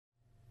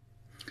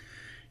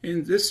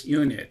In this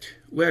unit,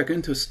 we are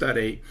going to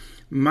study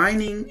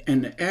mining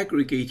and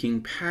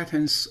aggregating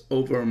patterns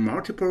over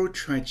multiple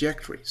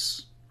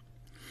trajectories.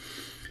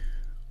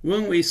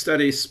 When we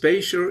study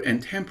spatial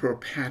and temporal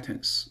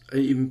patterns,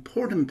 an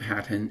important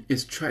pattern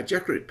is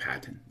trajectory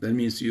pattern. That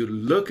means you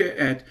look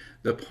at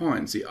the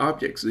points, the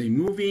objects, they're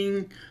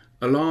moving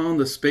along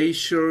the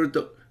spatial,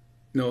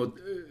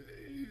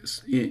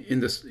 in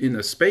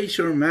the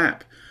spatial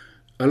map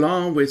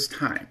along with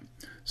time.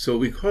 So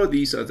we call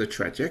these are the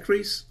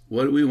trajectories.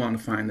 What we want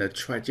to find the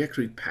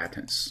trajectory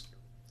patterns.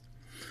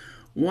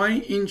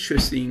 One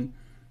interesting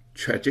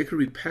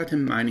trajectory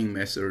pattern mining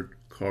method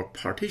called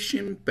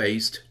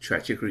partition-based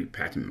trajectory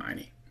pattern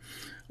mining.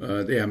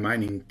 They are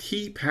mining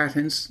T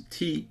patterns.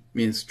 T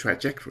means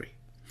trajectory.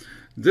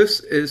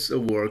 This is a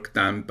work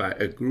done by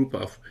a group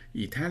of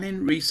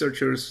Italian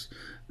researchers.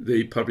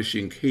 They published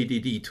in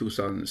KDD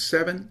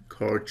 2007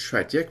 called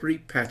trajectory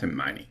pattern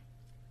mining.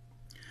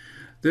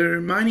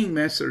 Their mining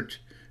method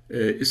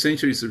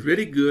essentially is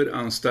really good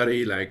on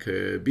study like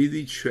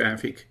busy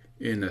traffic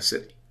in a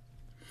city.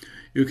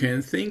 You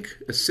can think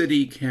a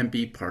city can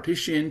be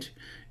partitioned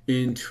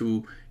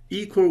into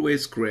equal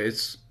width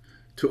grids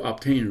to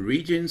obtain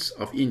regions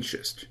of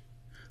interest.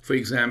 For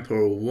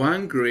example,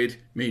 one grid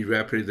may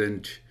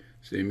represent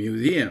the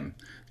museum,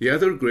 the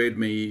other grid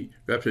may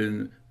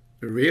represent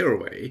a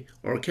railway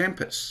or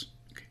campus.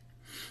 Okay.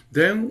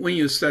 Then when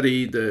you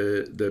study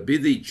the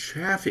busy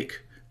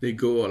traffic they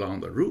go along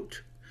the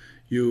route,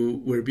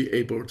 you will be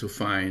able to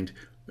find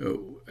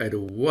at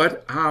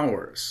what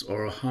hours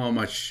or how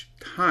much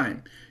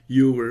time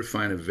you will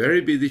find a very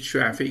busy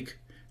traffic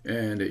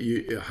and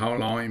how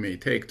long it may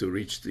take to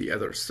reach the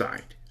other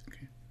side.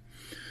 Okay.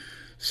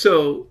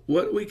 So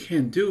what we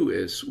can do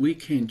is we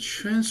can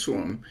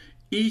transform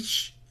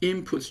each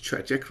input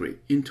trajectory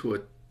into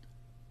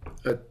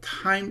a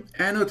time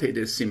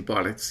annotated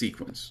symbolic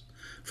sequence.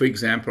 For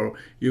example,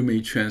 you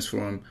may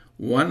transform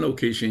one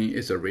location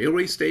is a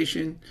railway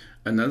station,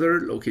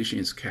 another location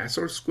is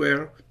Castle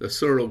Square, the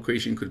third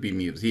location could be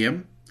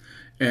museum,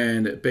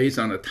 and based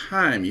on the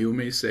time, you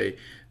may say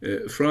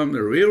from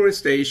the railway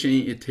station,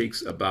 it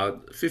takes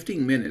about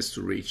 15 minutes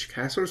to reach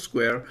Castle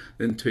Square,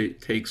 then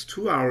it takes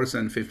 2 hours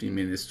and 15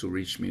 minutes to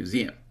reach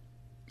museum.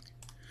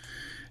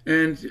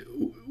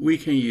 And we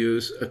can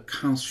use a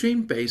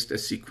constraint-based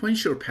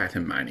sequential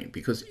pattern mining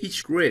because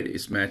each grid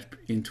is mapped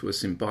into a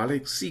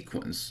symbolic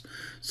sequence.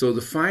 So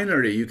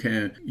finally, you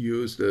can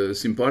use the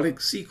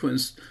symbolic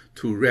sequence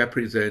to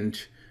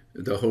represent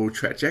the whole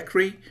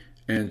trajectory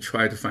and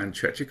try to find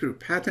trajectory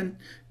pattern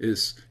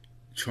is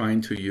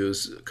trying to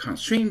use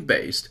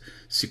constraint-based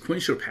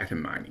sequential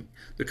pattern mining.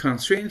 The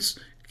constraints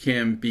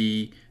can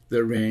be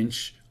the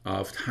range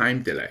of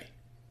time delay.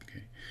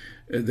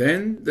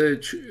 Then the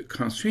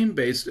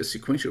constraint-based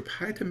sequential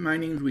pattern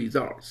mining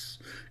results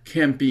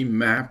can be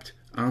mapped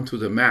onto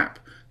the map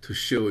to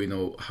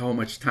show, how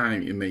much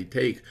time it may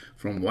take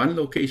from one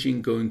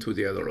location going to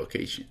the other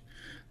location.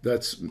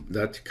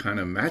 That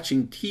kind of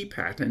matching T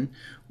pattern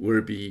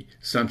will be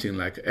something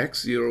like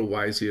x0,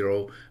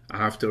 y0.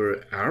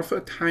 After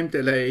alpha time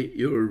delay,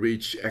 you will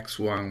reach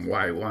x1,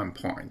 y1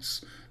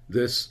 points.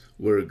 This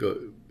will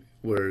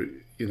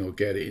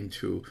get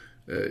into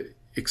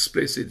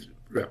explicit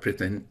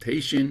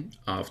representation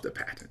of the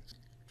patterns.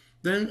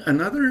 Then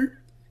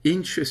another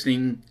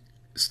interesting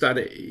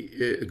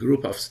study,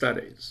 group of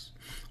studies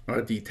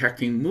are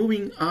detecting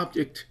moving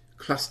object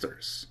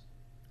clusters.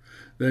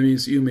 That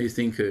means you may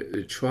think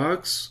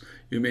trucks,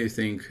 you may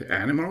think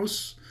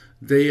animals,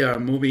 they are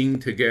moving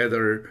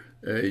together.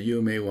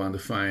 You may want to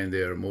find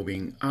their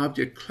moving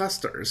object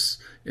clusters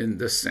in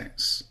this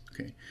sense.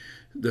 Okay.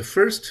 The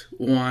first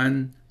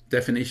one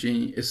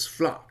definition is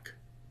flock.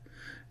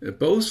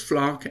 Both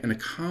flock and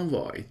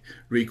convoy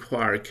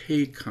require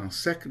k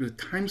consecutive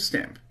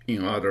timestamp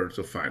in order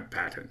to find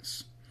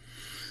patterns.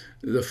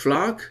 The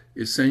flock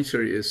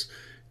essentially is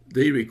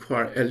they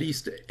require at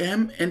least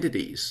m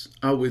entities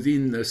are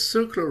within the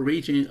circular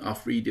region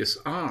of radius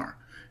r,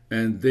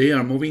 and they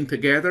are moving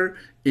together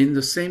in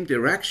the same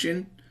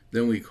direction.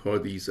 Then we call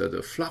these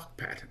the flock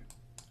pattern.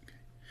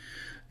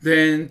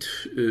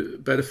 Okay.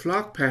 But the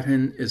flock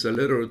pattern is a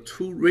little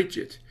too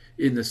rigid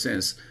in the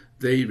sense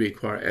they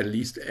require at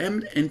least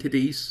m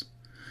entities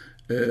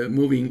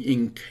moving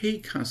in k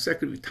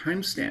consecutive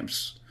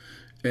timestamps,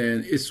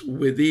 and it's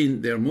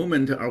within their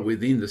movement are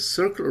within the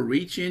circular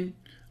region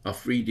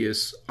of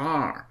radius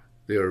r,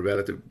 their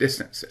relative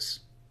distances.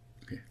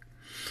 Okay.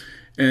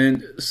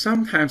 And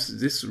sometimes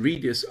this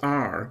radius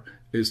r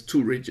is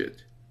too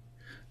rigid.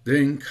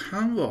 Then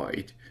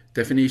convoy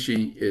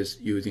definition is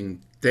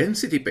using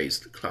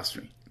density-based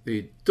clustering.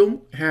 They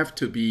don't have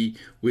to be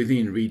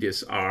within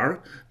radius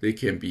r. They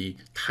can be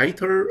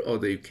tighter or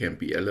they can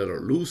be a little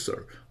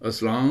looser.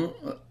 As long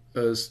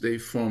as they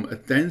form a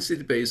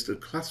density-based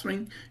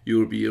clustering, you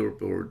will be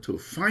able to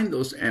find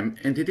those m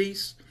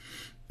entities.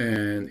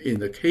 And in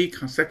the k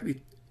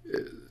consecutive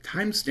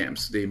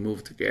timestamps they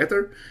move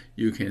together,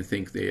 you can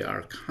think they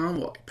are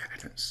convoy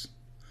patterns.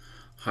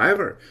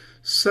 However,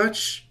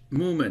 such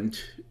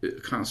movement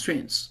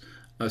constraints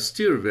are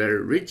still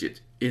very rigid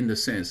in the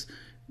sense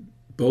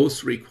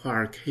both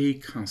require k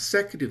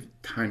consecutive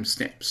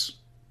timestamps.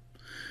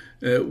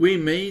 We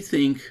may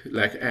think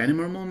like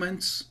animal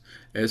movements.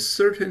 At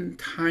certain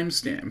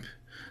timestamp,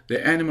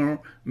 the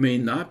animal may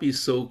not be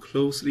so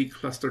closely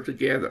clustered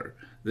together.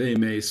 They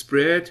may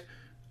spread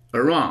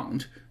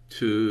around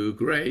to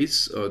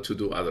graze or to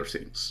do other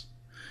things.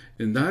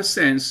 In that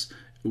sense,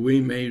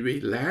 we may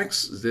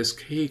relax this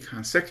k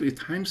consecutive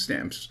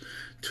timestamps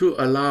to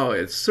allow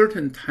at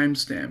certain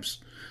timestamps,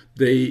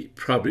 they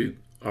probably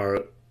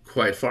are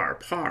quite far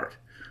apart.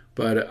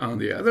 But on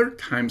the other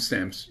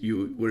timestamps,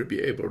 you will be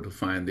able to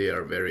find they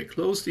are very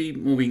closely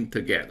moving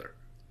together.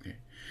 Okay.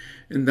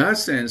 In that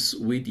sense,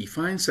 we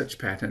define such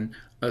pattern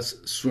as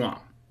swarm.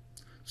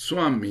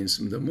 Swarm means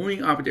the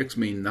moving objects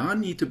may not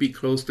need to be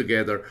close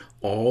together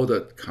all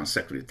the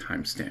consecutive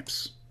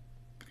timestamps.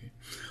 Okay.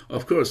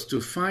 Of course, to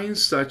find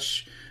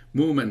such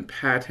movement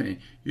pattern,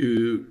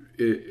 it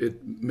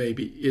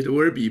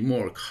will be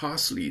more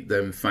costly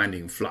than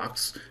finding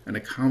flocks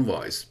and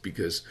convoys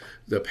because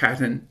the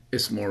pattern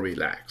is more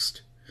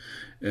relaxed.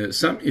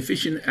 Some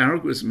efficient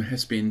algorithm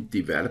has been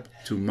developed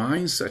to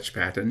mine such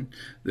pattern.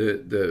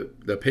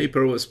 The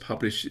paper was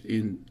published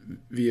in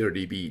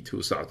VRDB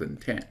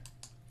 2010.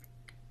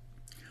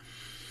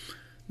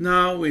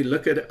 Now we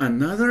look at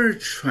another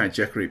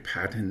trajectory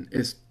pattern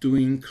is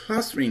doing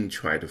clustering,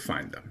 try to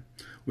find them.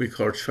 We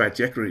call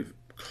trajectory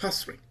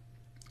clustering.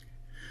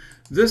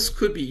 This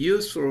could be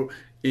useful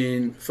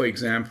in, for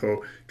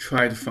example,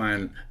 try to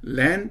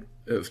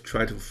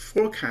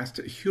forecast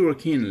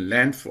hurricane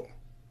landfall.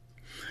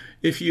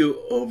 If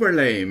you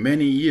overlay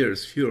many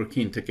years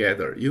hurricane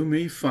together, you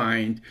may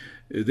find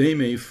they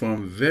may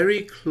form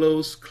very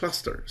close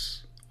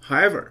clusters.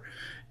 However,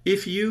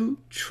 if you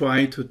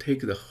try to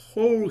take the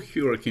whole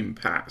hurricane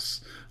path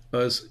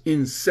as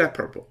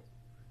inseparable,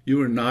 you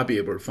will not be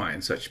able to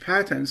find such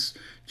patterns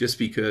just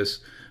because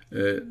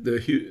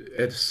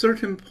at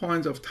certain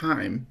points of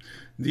time,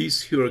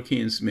 these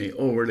hurricanes may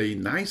overlay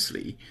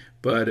nicely,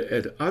 but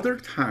at other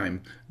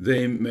time,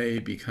 they may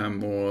become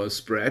more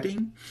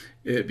spreading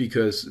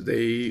because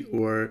they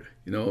were,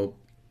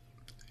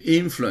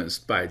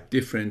 influenced by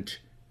different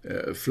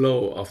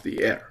flow of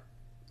the air.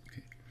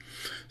 Okay.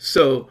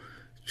 So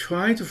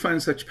try to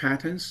find such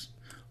patterns.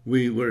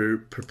 We will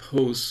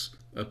propose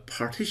a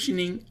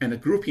partitioning and a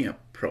grouping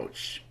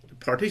approach.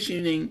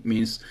 Partitioning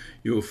means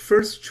you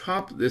first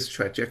chop these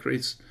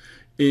trajectories.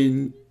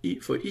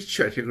 For each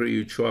trajectory,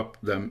 you chop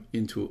them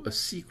into a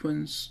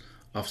sequence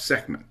of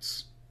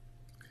segments.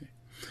 Okay.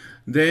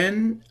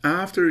 Then,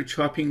 after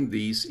chopping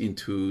these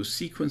into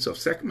sequence of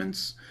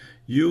segments,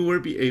 you will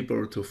be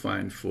able to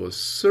find for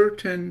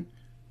certain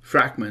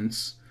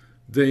fragments,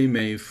 they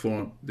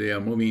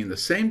are moving in the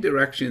same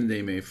direction,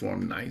 they may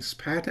form nice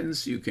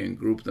patterns. You can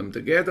group them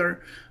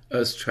together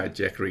as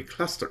trajectory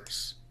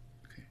clusters.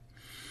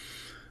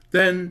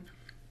 Then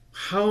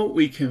how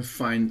we can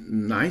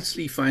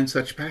nicely find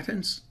such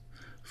patterns?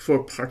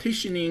 For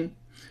partitioning,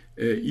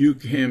 you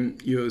can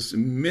use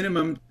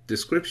minimum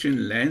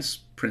description length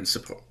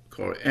principle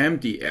called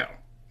MDL.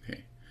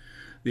 Okay.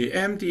 The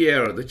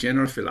MDL, the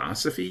general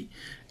philosophy,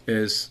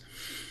 is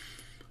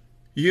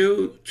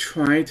you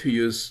try to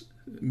use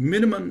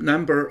minimum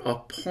number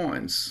of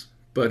points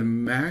but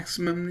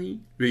maximally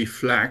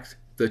reflect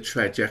the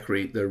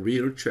trajectory, the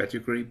real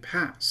trajectory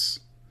path.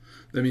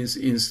 That means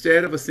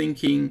instead of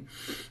thinking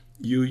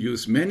you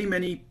use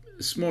many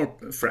small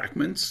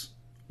fragments,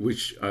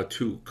 which are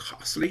too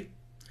costly,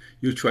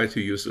 you try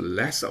to use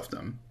less of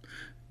them,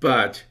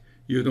 but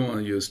you don't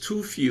want to use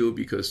too few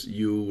because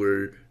you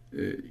will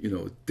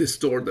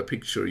distort the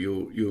picture.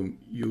 You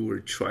will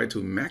try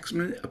to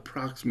maximally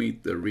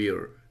approximate the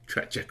real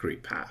trajectory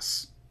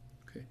path.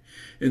 Okay.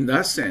 In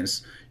that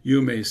sense,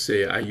 you may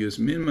say I use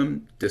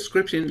minimum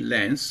description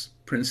length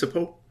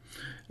principle.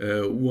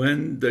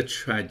 When the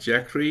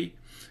trajectory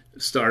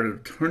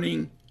started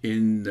turning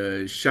in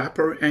the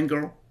sharper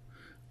angle,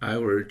 I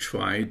will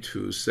try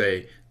to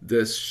say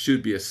this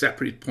should be a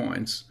separate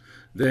points.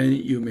 Then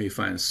you may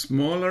find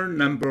smaller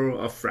number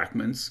of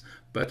fragments,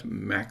 but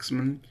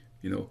maximum,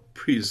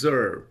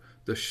 preserve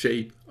the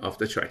shape of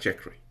the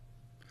trajectory.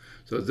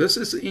 So this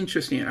is an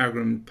interesting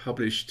algorithm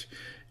published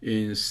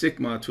in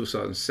Sigma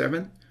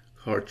 2007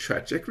 called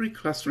trajectory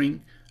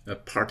clustering, a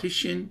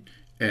partition,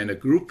 and a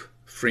group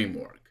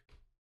framework.